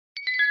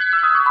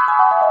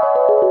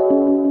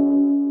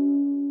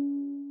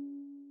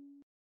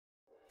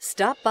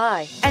Stop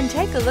by and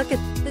take a look at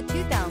the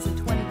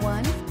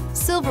 2021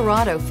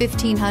 Silverado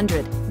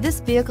 1500. This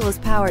vehicle is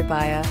powered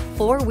by a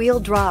 4-wheel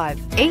drive,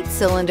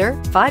 8-cylinder,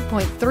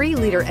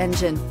 5.3-liter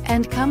engine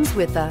and comes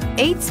with a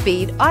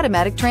 8-speed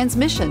automatic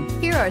transmission.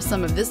 Here are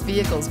some of this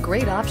vehicle's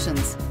great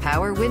options: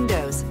 power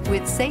windows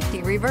with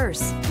safety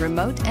reverse,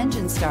 remote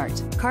engine start,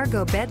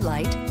 cargo bed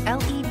light,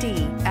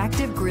 LED,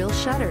 active grille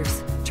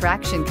shutters,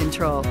 traction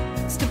control,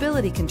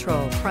 stability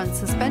control, front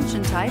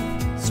suspension type,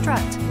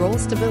 strut, roll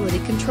stability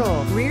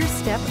control, rear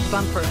step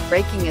bumper,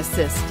 braking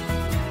assist.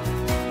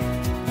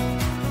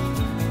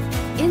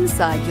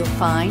 Inside you'll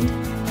find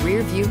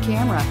rear view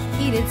camera,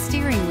 heated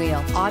steering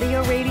wheel,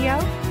 audio radio,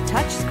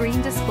 touch screen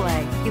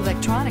display,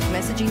 electronic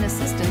messaging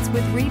assistance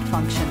with read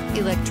function,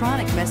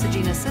 electronic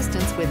messaging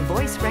assistance with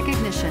voice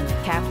recognition,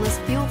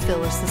 capless fuel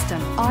filler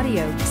system,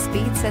 audio,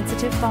 speed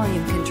sensitive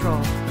volume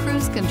control,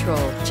 cruise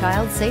control,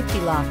 child safety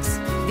locks,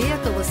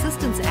 vehicle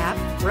assistance app,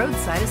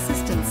 roadside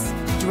assistance.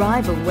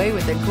 Drive away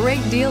with a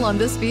great deal on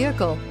this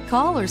vehicle.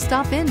 Call or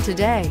stop in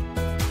today.